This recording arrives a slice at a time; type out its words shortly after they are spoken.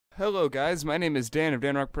Hello guys, my name is Dan of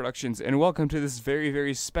Dan Rock Productions, and welcome to this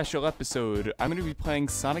very special episode. I'm going to be playing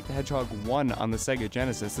Sonic the Hedgehog 1 on the Sega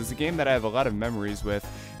Genesis. It's a game that I have a lot of memories with,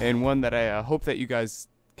 and one that I hope that you guys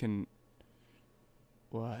can...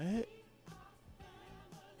 What?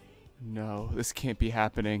 No, this can't be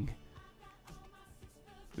happening.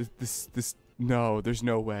 No, there's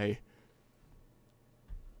no way.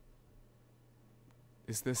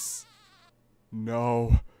 Is this...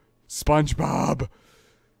 No. SpongeBob!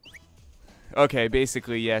 Okay,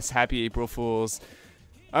 basically, yes, happy April Fools.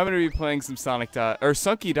 I'm going to be playing some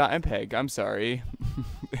Sonic.MPEG, I'm sorry.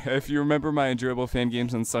 If you remember my enjoyable fan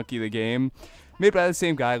games on Sunky the Game, made by the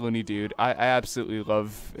same guy, Looney Dude. I absolutely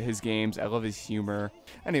love his games, I love his humor.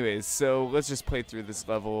 Anyways, so let's just play through this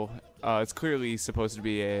level. It's clearly supposed to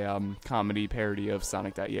be a comedy parody of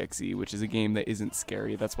Sonic.exe, which is a game that isn't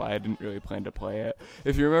scary. That's why I didn't really plan to play it.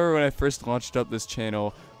 If you remember when I first launched up this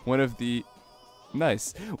channel, one of the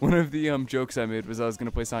jokes I made was I was going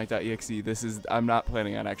to play Sonic.exe. I'm not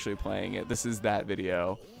planning on actually playing it. This is that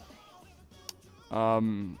video.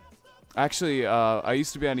 Actually, I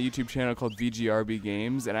used to be on a YouTube channel called VGRB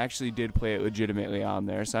Games, and I actually did play it legitimately on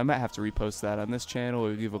there, so I might have to repost that on this channel or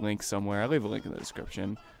leave a link somewhere. I'll leave a link in the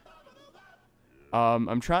description.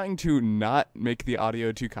 I'm trying to not make the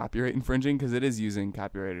audio too copyright infringing, because it is using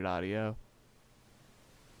copyrighted audio.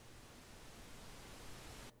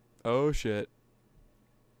 Oh shit.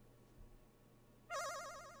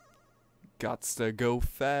 Gots to go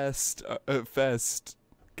fast.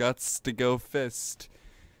 Gots to go fist.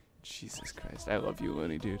 Jesus Christ, I love you,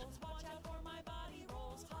 Looney Dude.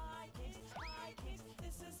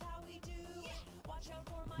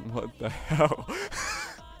 What the hell?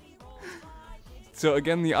 So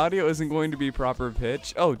again, the audio isn't going to be proper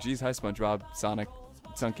pitch. Oh, geez, hi SpongeBob, Sonic,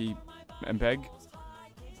 Sunky, MPEG.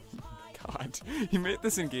 God, he made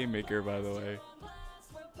this in Game Maker, by the way.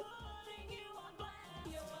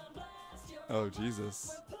 Oh,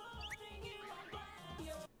 Jesus.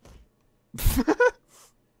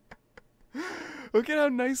 Look at how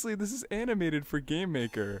nicely this is animated for Game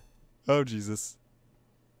Maker. Oh, Jesus.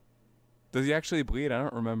 Does he actually bleed? I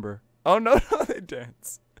don't remember. Oh, no, they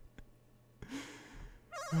dance.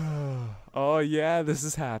 Oh, yeah, this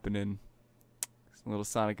is happening. A little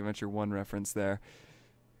Sonic Adventure 1 reference there.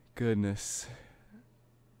 Goodness.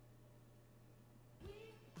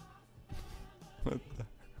 What the...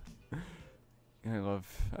 I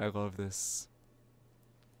love this.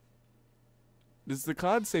 Does the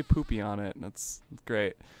cloud say poopy on it? That's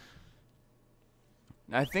great.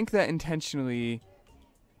 I think that intentionally,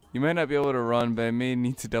 you might not be able to run, but I may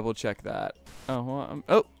need to double check that. Oh,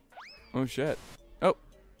 well, oh shit. Oh,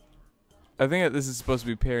 I think that this is supposed to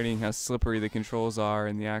be parodying how slippery the controls are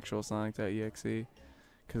in the actual Sonic.exe,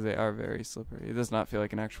 because they are very slippery. It does not feel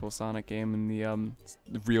like an actual Sonic game in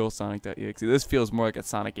the real Sonic.exe. This feels more like a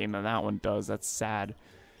Sonic game than that one does. That's sad.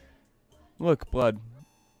 Look, blood.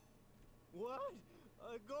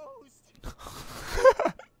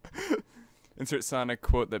 Insert Sonic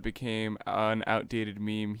quote that became an outdated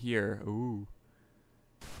meme here. Ooh.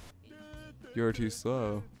 You're too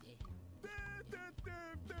slow.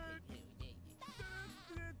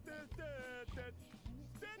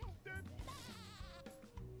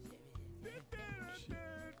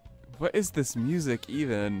 What is this music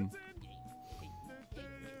even?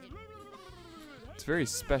 It's very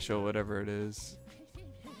special, whatever it is.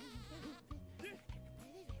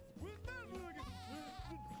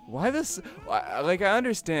 Why this? Like, I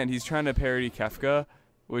understand he's trying to parody Kefka,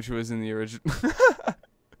 which was in the original,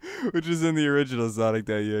 which was in the original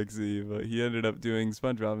Sonic.exe, but he ended up doing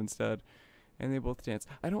SpongeBob instead, and they both dance.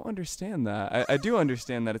 I don't understand that. I do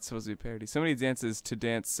understand that it's supposed to be a parody. Somebody dances to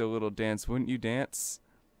dance so little dance. Wouldn't you dance?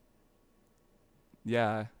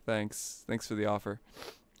 Yeah, thanks. Thanks for the offer.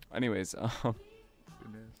 Anyways, goodness.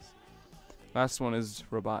 Last one is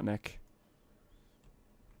Robotnik.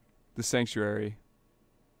 The Sanctuary.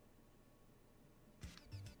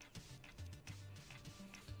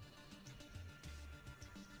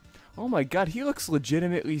 Oh my god, he looks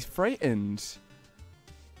legitimately frightened.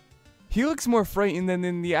 He looks more frightened than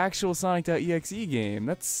in the actual Sonic.exe game.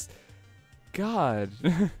 That's... God.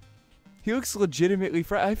 He looks legitimately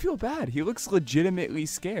frightened. I feel bad. He looks legitimately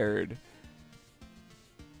scared.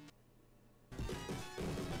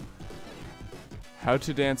 How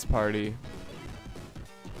to dance party.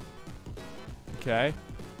 Okay.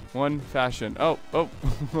 One fashion. Oh.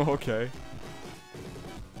 Okay.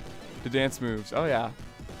 The dance moves. Oh yeah.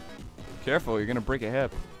 Careful, you're gonna break a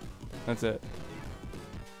hip. That's it.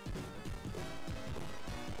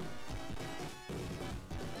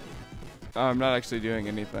 Oh, I'm not actually doing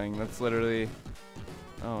anything. That's literally...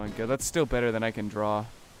 Oh my god, that's still better than I can draw.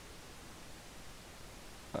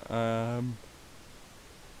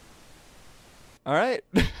 Alright.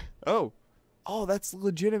 Oh. Oh, that's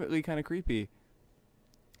legitimately kind of creepy.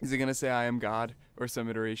 Is it gonna say I am God or some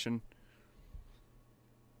iteration?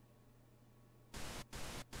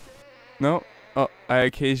 No. Oh, I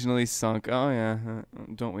occasionally sunk. Oh yeah,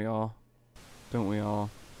 don't we all? Don't we all?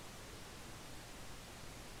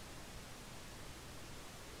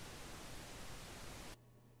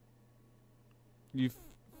 You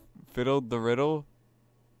fiddled the riddle?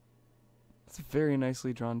 That's very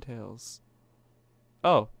nicely drawn tails.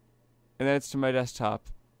 Oh, and then it's to my desktop.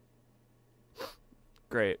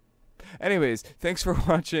 Great. Anyways, thanks for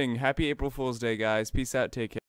watching. Happy April Fool's Day, guys. Peace out. Take care.